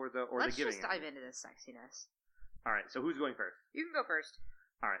end or the giving end? Let's just dive into this sexiness. All right. So who's going first? You can go first.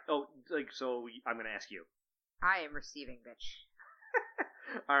 All right. Oh, so I'm going to ask you. I am receiving, bitch.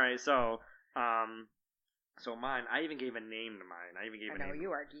 All right. So mine, I even gave a name to mine. I know, you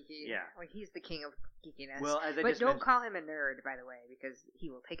are geeky. Yeah. Well, he's the king of geekiness. Well, but don't call him a nerd, by the way, because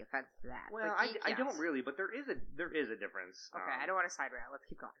he will take offense to that. Well, I don't really, but there is a difference. Okay, I don't want to side rail. Let's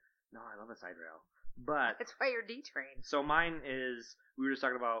keep going. No, I love a side rail. But that's why you're D-trained. So mine is, we were just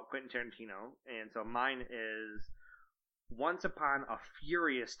talking about Quentin Tarantino, and so mine is Once Upon a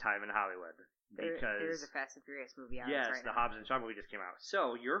Furious Time in Hollywood. Because there's a Fast and Furious movie out yes, right the now. Hobbs and Shaw movie just came out.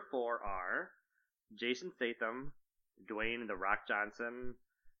 So your 4 are Jason Statham, Dwayne The Rock Johnson,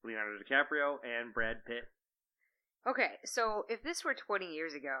 Leonardo DiCaprio, and Brad Pitt. Okay, so if this were 20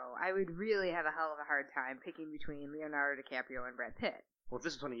 years ago, I would really have a hell of a hard time picking between Leonardo DiCaprio and Brad Pitt. Well, if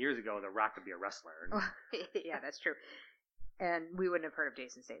this was 20 years ago, The Rock would be a wrestler. Yeah, that's true. And we wouldn't have heard of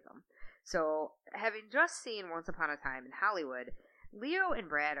Jason Statham. So, having just seen Once Upon a Time in Hollywood, Leo and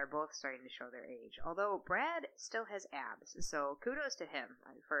Brad are both starting to show their age, although Brad still has abs, so kudos to him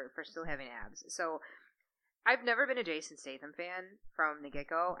for still having abs. So, I've never been a Jason Statham fan from the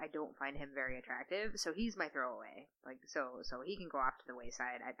get-go. I don't find him very attractive, so he's my throwaway. Like, so he can go off to the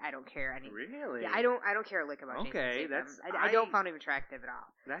wayside. I don't care any. Really? Yeah, I don't care a lick about Jason Statham. I don't find him attractive at all.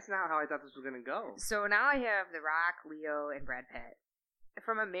 That's not how I thought this was going to go. So now I have The Rock, Leo, and Brad Pitt.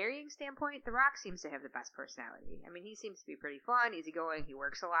 From a marrying standpoint, The Rock seems to have the best personality. I mean, he seems to be pretty fun, easygoing, he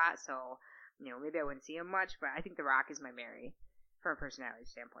works a lot, so, maybe I wouldn't see him much, but I think The Rock is my marry from a personality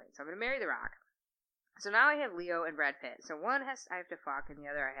standpoint. So I'm going to marry The Rock. So now I have Leo and Brad Pitt. So one I have to fuck, and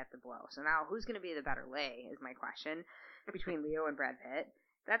the other I have to blow. So now who's going to be the better lay is my question between Leo and Brad Pitt.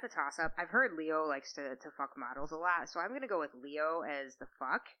 That's a toss-up. I've heard Leo likes to fuck models a lot, so I'm going to go with Leo as the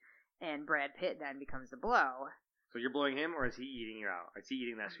fuck, and Brad Pitt then becomes the blow. So you're blowing him, or is he eating you out? Is he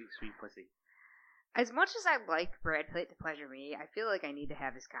eating that sweet, sweet pussy? As much as I like Brad Pitt to pleasure me, I feel like I need to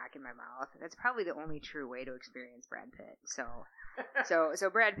have his cock in my mouth. That's probably the only true way to experience Brad Pitt. So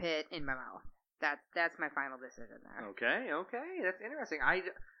Brad Pitt in my mouth. That's my final decision there. Okay, that's interesting.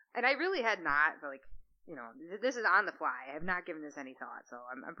 I really had not, like, this is on the fly. I have not given this any thought, so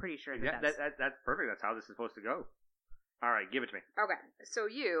I'm pretty sure that's perfect. That's how this is supposed to go. All right, give it to me. Okay, so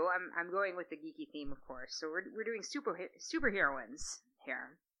I'm going with the geeky theme, of course. So we're doing superheroines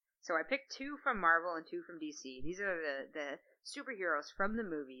here. So I picked 2 from Marvel and 2 from DC. These are the superheroes from the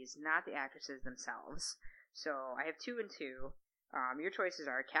movies, not the actresses themselves. So I have 2 and 2. Your choices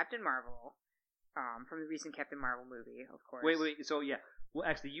are Captain Marvel, from the recent Captain Marvel movie, of course. Wait. So yeah, Well,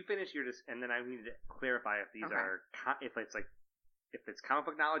 actually, you finish your and then I need to clarify if these Okay. are if it's comic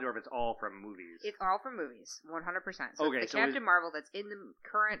book knowledge or if it's all from movies. It's all from movies, 100%. So Okay, it's the so Captain Marvel that's in the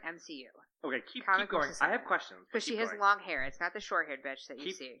current MCU. Okay, keep Comic book going. I society. have questions. Because she keep has going. long hair. It's not the short-haired bitch that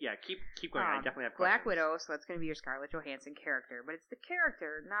you see. Yeah, keep going. I definitely have Black questions. Widow, so that's going to be your Scarlett Johansson character. But it's the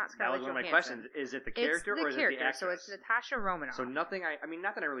character, not That Scarlett was one of my Johansson. questions. Is it the character it's or is it the actress? So it's Natasha Romanoff. So nothing. I mean,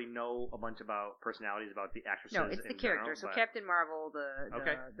 not that I really know a bunch about personalities about the actresses. No, it's the in character. general, So but- Captain Marvel,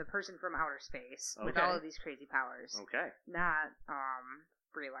 Okay. the person from outer space with Okay. all of these crazy powers. Okay. Not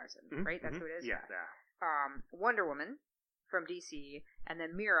Brie Larson, Mhm, right? That's mhm. who it is. Yeah. Wonder Woman from DC, and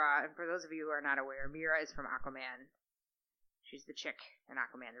then Mira. And for those of you who are not aware, Mira is from Aquaman. She's the chick in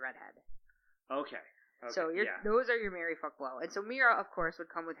Aquaman, the redhead. Okay. So those are your Mary Fuck Blow. And so Mira, of course, would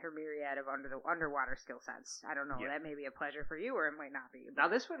come with her myriad of underwater skill sets. I don't know. Yeah. That may be a pleasure for you, or it might not be. Now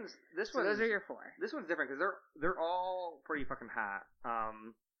this one's So those are your 4. This one's different because they're all pretty fucking hot.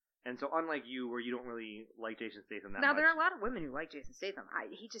 And so unlike you, where you don't really like Jason Statham that Now much, there are a lot of women who like Jason Statham.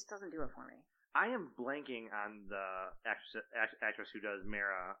 He just doesn't do it for me. I am blanking on the actress who does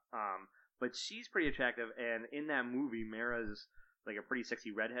Mara, but she's pretty attractive, and in that movie, Mara's like a pretty sexy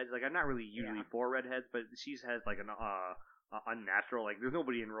redhead. Like I'm not really usually for redheads, but she has like an unnatural. Like there's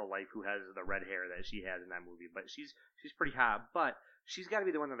nobody in real life who has the red hair that she has in that movie, but she's pretty hot. But she's got to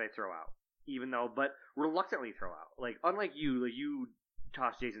be the one that I throw out, but reluctantly throw out. Like unlike you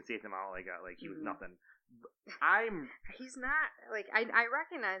toss Jason Statham out like he was nothing. He's not like I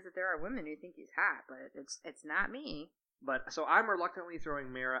recognize that there are women who think he's hot, but it's not me. But so I'm reluctantly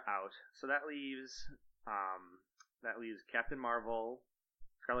throwing Mara out. So that leaves Captain Marvel,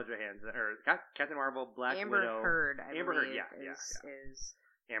 Scarlett Johansson, or Captain Marvel, Black Amber Widow, Heard. Amber Heard, is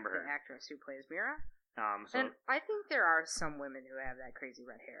Amber Heard, the actress who plays Mira. So and I think there are some women who have that crazy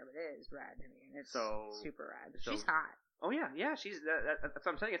red hair, but it is red. I mean, it's super red. So, she's hot. Oh yeah, she's that's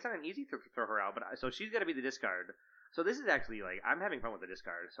what I'm saying. It's not an easy to throw her out, but so she's got to be the discard. So this is actually like I'm having fun with the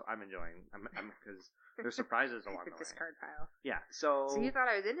discard, so I'm enjoying. I'm because there's surprises along the way. Discard pile. Yeah. So you thought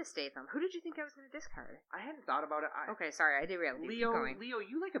I was into Statham? Who did you think I was going to discard? I hadn't thought about it. Okay, sorry, I derailed. Leo,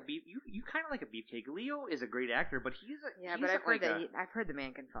 you like a beef? You kind of like a beefcake. Leo is a great actor, but but I've heard I've heard the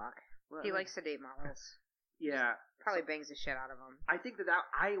man can fuck. Well, he likes to date models. Yeah. Probably bangs the shit out of them. I think that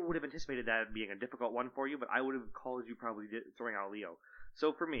I would have anticipated that being a difficult one for you, but I would have called you probably throwing out Leo.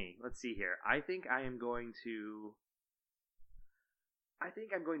 So for me, let's see here. I think I'm going to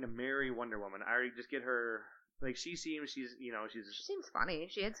marry Wonder Woman. I already just get her. Like she seems she seems funny.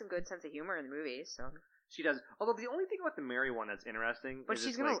 She had some good sense of humor in the movie, so she does. Although the only thing about the Mary one that's interesting, but is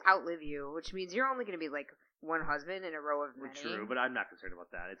she's going to outlive you, which means you're only going to be like one husband in a row of many. True, but I'm not concerned about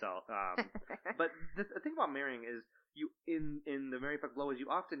that. It's all. But the thing about marrying is you in the Mary Fuck Blow is you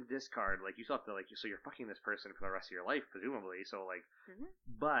often discard you still have to so you're fucking this person for the rest of your life presumably. So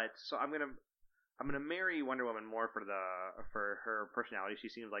but so I'm gonna marry Wonder Woman more for her personality. She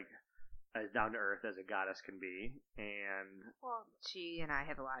seems like as down to earth as a goddess can be, and she and I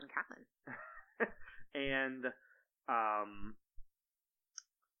have a lot in common. And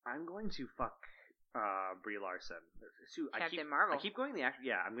I'm going to fuck Brie Larson. Captain Marvel. I keep going the act.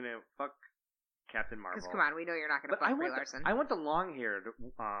 Yeah, I'm gonna fuck Captain Marvel. Because come on, we know you're not gonna fuck Brie Larson. I want the long-haired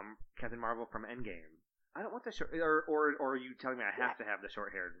Captain Marvel from Endgame. I don't want the short. Or are you telling me I have to have the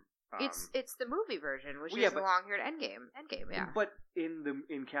short-haired? It's the movie version, which is the long-haired Endgame. Endgame, yeah. But in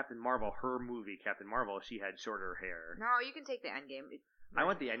Captain Marvel, her movie Captain Marvel, she had shorter hair. No, you can take the Endgame. I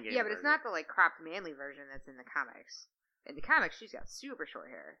want the Endgame. Yeah, but it's not the cropped manly version that's in the comics. In the comics, she's got super short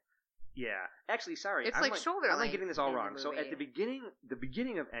hair. Yeah, actually, sorry, it's shoulder length. I'm getting this all wrong. So at the beginning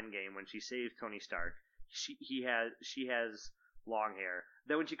of Endgame, when she saves Tony Stark, she has long hair.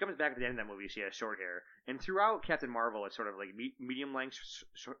 Then when she comes back at the end of that movie, she has short hair. And throughout Captain Marvel, it's sort of like medium length,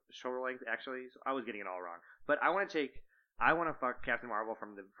 shoulder length. Actually, so I was getting it all wrong. But I want to fuck Captain Marvel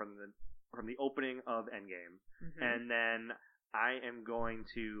from the opening of Endgame, and then I am going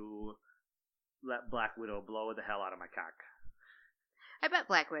to let Black Widow blow the hell out of my cock. I bet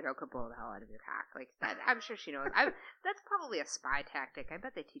Black Widow could blow the hell out of your cock. Like that, I'm sure she knows. That's probably a spy tactic. I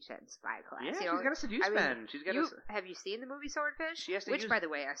bet they teach that in spy class. Yeah, she's got to seduce men. She's got Have you seen the movie Swordfish? She has to Which, by the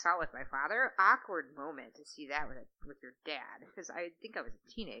way, I saw with my father. Awkward moment to see that with your dad, because I think I was a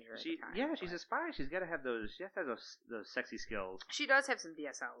teenager at the time. Yeah, she's a spy. She's got to have those. She has to have those sexy skills. She does have some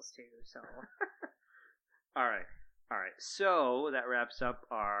DSLs too. So. All right. So that wraps up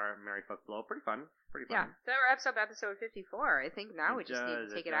our Mary Fuck Blow. Pretty fun. Yeah, that wraps up episode 54. I think now we just need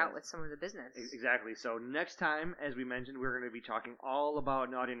to take it out with some of the business. Exactly. So next time, as we mentioned, we're going to be talking all about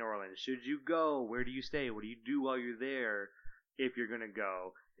Naughty New Orleans. Should you go? Where do you stay? What do you do while you're there? If you're going to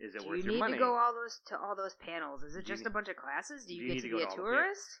go. Is it Do worth you your need money? to go to all those panels? Is it just a bunch of classes? Do you get need to to be go a to all the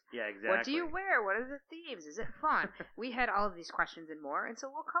tourist? Yeah, exactly. What do you wear? What are the themes? Is it fun? We had all of these questions and more, and so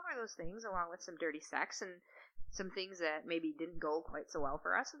we'll cover those things along with some dirty sex and some things that maybe didn't go quite so well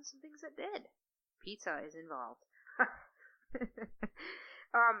for us and some things that did. Pizza is involved.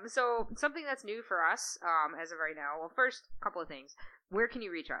 So something that's new for us as of right now. Well, first, a couple of things. Where can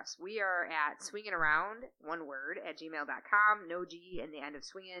you reach us? We are at swinginaround, one word, at gmail.com. No G in the end of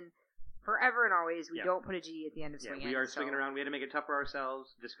swingin'. Forever and always, we don't put a G at the end of swingin'. We are swinging around. We had to make it tough for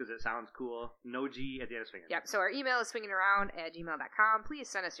ourselves just because it sounds cool. No G at the end of swingin'. Yep, so our email is swinginaround@gmail.com. Please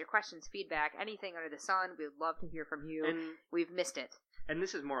send us your questions, feedback, anything under the sun. We would love to hear from you. And we've missed it. And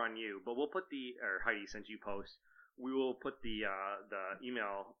this is more on you, but we'll put or Heidi, since you post, we will put the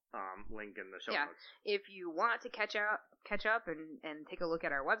email link in the show notes. If you want to catch up and take a look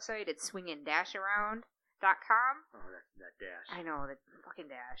at our website, it's swingin-around.com. Oh, that dash. I know, the fucking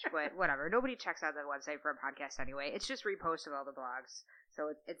dash, but whatever. Nobody checks out that website for a podcast anyway. It's just repost of all the blogs,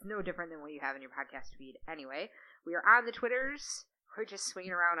 so it's no different than what you have in your podcast feed anyway. We are on the Twitters. We're just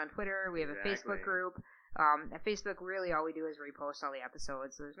swinging around on Twitter. We have a Facebook group. At Facebook, really all we do is repost all the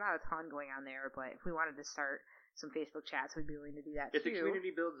episodes, so there's not a ton going on there, but if we wanted to start some Facebook chats, we'd be willing to do that if too. If the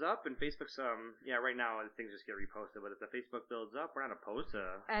community builds up, and Facebook's, right now things just get reposted, but if the Facebook builds up, we're not opposed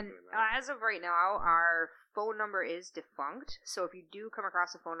to doing that. As of right now, our phone number is defunct, so if you do come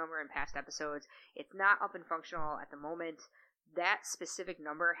across a phone number in past episodes, it's not up and functional at the moment. That specific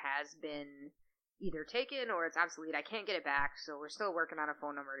number has been either taken or it's obsolete. I can't get it back, so we're still working on a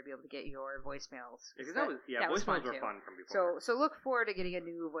phone number to be able to get your voicemails. Voicemails were fun from before. So look forward to getting a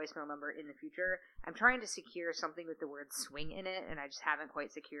new voicemail number in the future. I'm trying to secure something with the word swing in it, and I just haven't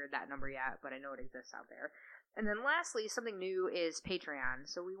quite secured that number yet, but I know it exists out there. And then lastly, something new is Patreon.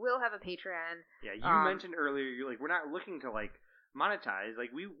 So we will have a Patreon. Yeah, you mentioned earlier, you're like, we're not looking to monetize. Like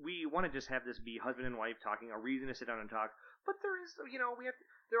we want to just have this be husband and wife talking, a reason to sit down and talk. But there is,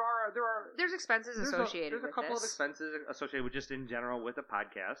 there's expenses associated with this. There's a couple of expenses associated with just in general with a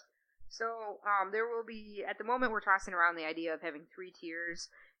podcast. So there will be, at the moment we're tossing around the idea of having 3 tiers: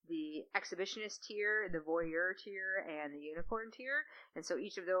 the exhibitionist tier, the voyeur tier, and the unicorn tier. And so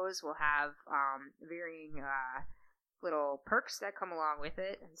each of those will have varying little perks that come along with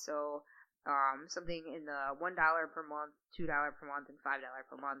it. And so something in the $1 per month, $2 per month, and $5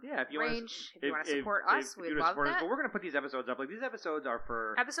 per month range. If you want to support us, we'd love that. But we're going to put these episodes up. Like, these episodes are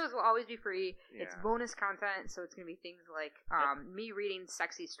for... Episodes will always be free. Yeah. It's bonus content, so it's going to be things like me reading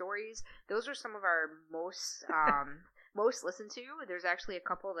sexy stories. Those are some of our most... most listened to. There's actually a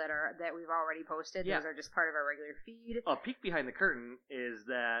couple that we've already posted. Those are just part of our regular feed. A peek behind the curtain is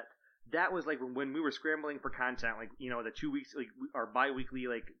that was like when we were scrambling for content, like, the 2 weeks, like our bi-weekly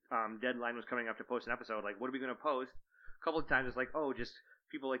deadline was coming up to post an episode. Like, what are we going to post? A couple of times it's like, just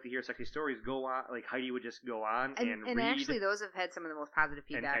people like to hear sexy stories. Go on, like Heidi would just go on and read. And actually, those have had some of the most positive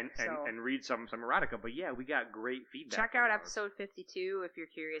feedback. And read some erotica. But yeah, we got great feedback. Check out episode 52 if you're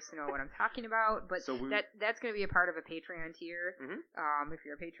curious to know what I'm talking about. But that's going to be a part of a Patreon tier. Mm-hmm. If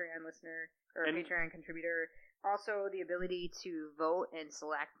you're a Patreon listener or a Patreon contributor. Also, the ability to vote and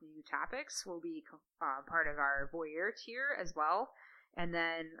select new topics will be part of our voyeur tier as well. And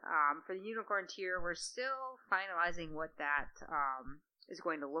then for the unicorn tier, we're still finalizing what that is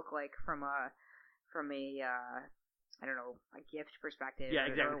going to look like from a I don't know, a gift perspective. Yeah,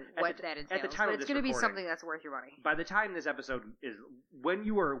 exactly. Or what that entails. At the time but it's going to be something that's worth your money. By the time this episode is, when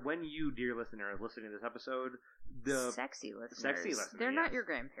you, dear listener, are listening to this episode, the sexy listeners. They're not your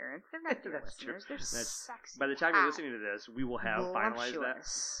grandparents. They're not your listeners. They're sexy. By the time you're listening to this, we will have finalized that.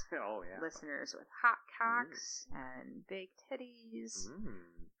 Oh yeah. Listeners with hot cocks and big titties.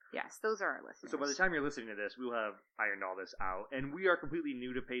 Yes, those are our listeners. So by the time you're listening to this, we will have ironed all this out, and we are completely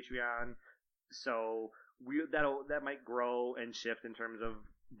new to Patreon, so that might grow and shift in terms of,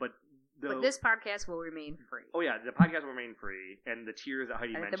 but this podcast will remain free. Oh yeah, the podcast will remain free, and the tiers that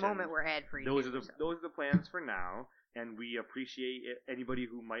Heidi mentioned. At the moment, we're ad free. Those are the plans for now, and we appreciate anybody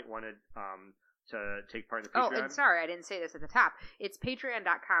who might want to take part in the Patreon. Oh, and sorry, I didn't say this at the top. It's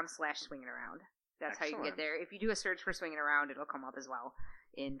patreon.com/swinginaround. That's how you can get there. If you do a search for Swinging Around, it'll come up as well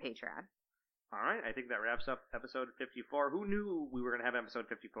in Patreon. All right, I think that wraps up episode 54. Who knew we were going to have episode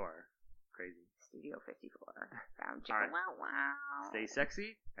 54? Crazy. Studio 54. Found All right. Wow. Stay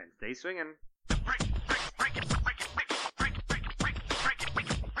sexy and stay swinging.